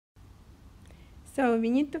So we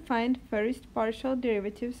need to find first partial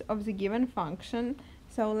derivatives of the given function.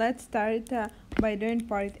 So let's start by doing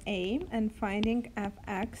part A and finding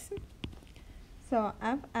fx. So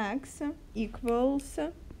fx equals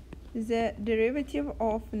the derivative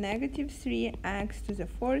of negative 3x to the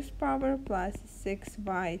fourth power plus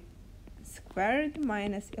 6y squared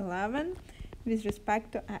minus 11 with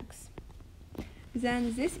respect to x.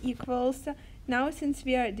 Then this equals, now since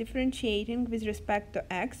we are differentiating with respect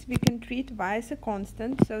to x, we can treat y as a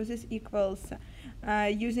constant. So this equals,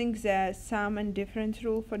 using the sum and difference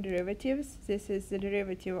rule for derivatives, this is the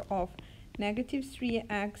derivative of negative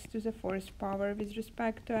 3x to the fourth power with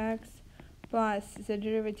respect to x plus the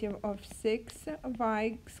derivative of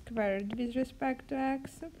 6y squared with respect to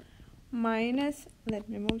x minus, let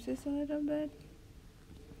me move this a little bit,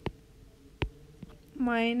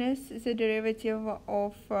 minus the derivative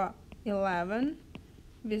of 11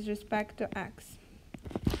 with respect to x.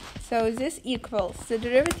 So this equals, the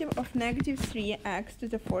derivative of negative 3x to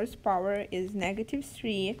the fourth power is negative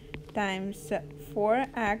 3 times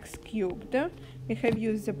 4x cubed. We have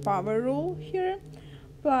used the power rule here.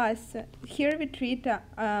 Plus, here we treat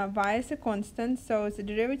y as a constant, so the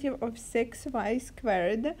derivative of 6y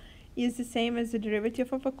squared is the same as the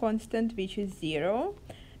derivative of a constant, which is 0.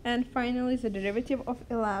 And finally, the derivative of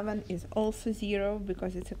 11 is also 0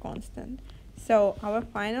 because it's a constant. So our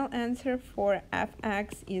final answer for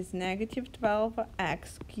fx is negative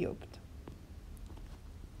 12x cubed.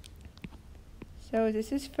 So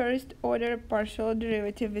this is first order partial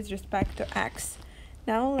derivative with respect to x.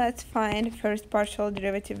 Now let's find first partial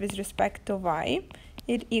derivative with respect to y.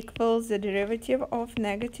 It equals the derivative of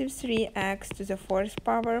negative 3x to the fourth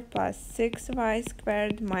power plus 6y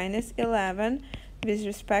squared minus 11 with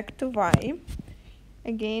respect to y.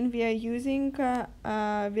 Again, we are using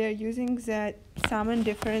the sum and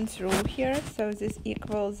difference rule here. So this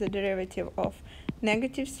equals the derivative of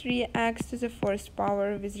negative 3x to the fourth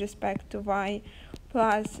power with respect to y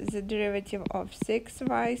plus the derivative of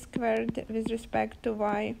 6y squared with respect to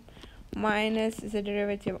y minus the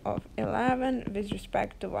derivative of 11 with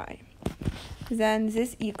respect to y. Then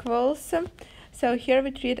this equals, so here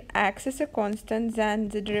we treat x as a constant, then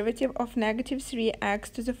the derivative of negative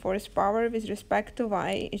 3x to the fourth power with respect to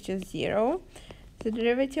y is just 0. The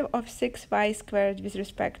derivative of 6y squared with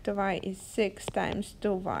respect to y is 6 times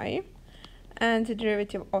 2y. And the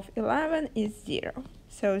derivative of 11 is 0.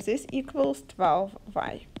 So this equals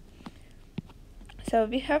 12y. So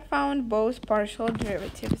we have found both partial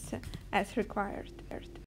derivatives as required.